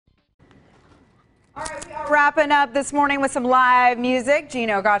All right, we are wrapping up this morning with some live music.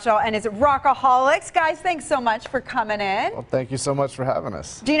 Geno Gottschall and his Rockaholics. Guys, thanks so much for coming in. Well, thank you so much for having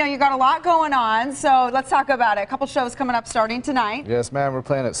us. Geno, you got a lot going on, so let's talk about it. A couple shows coming up starting tonight. Yes, ma'am. We're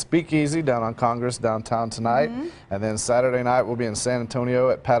playing at Speakeasy down on Congress downtown tonight. And then Saturday night we'll be in San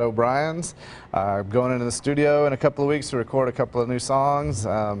Antonio at Pat O'Brien's. Going into the studio in a couple of weeks to record a couple of new songs.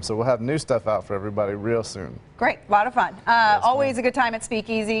 So we'll have new stuff out for everybody real soon. Great, a lot of fun. Yes, always a good time at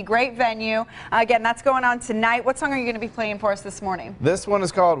Speakeasy. Great venue. Again, that's going on tonight. What song are you going to be playing for us this morning? This one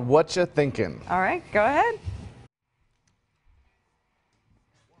is called What Ya Thinkin'. All right, go ahead.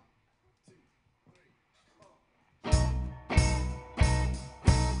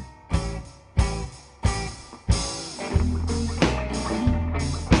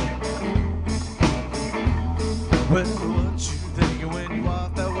 Well, what you thinking when you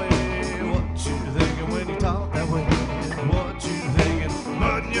walk that way? What you thinking when you talk that way? What you thinking?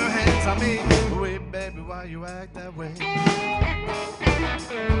 Putting your hands on me. Wait, baby, why you act that way?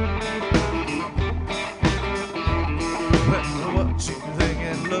 Well, what you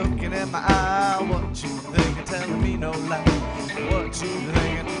thinking looking at my eye? What you thinking telling me no lie? What you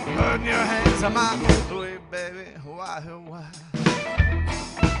thinking putting your hands on my wait, baby, why?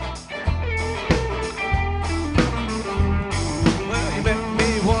 Well, you make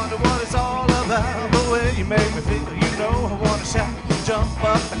me wonder what it's all about. The way you make me feel, you know I wanna shout, jump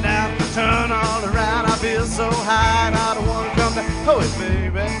up and down, turn all around. I feel so high and I don't wanna come down. Oh, hey,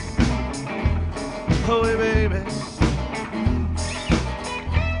 baby. Oh, hey, baby.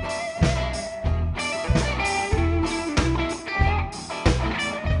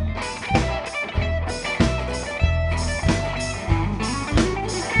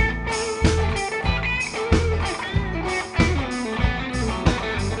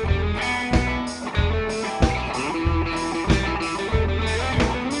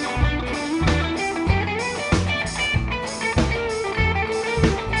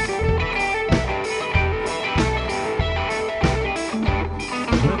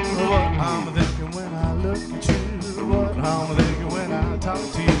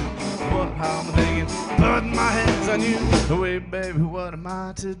 Putting my hands on you, wait, baby, what am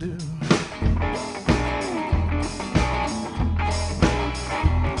I to do?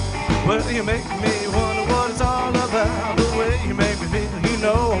 Well, you make me wonder what it's all about. The way you make me feel, you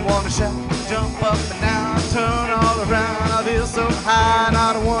know I wanna shout, jump up and down, turn all around. I feel so high and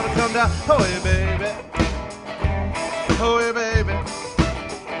I don't wanna come down. Oh, hey, baby. Oh, hey, baby.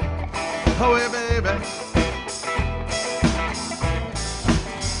 Oh, hey, baby.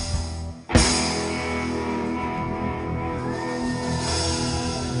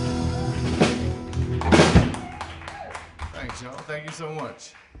 Thanks, y'all. Thank you so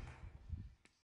much.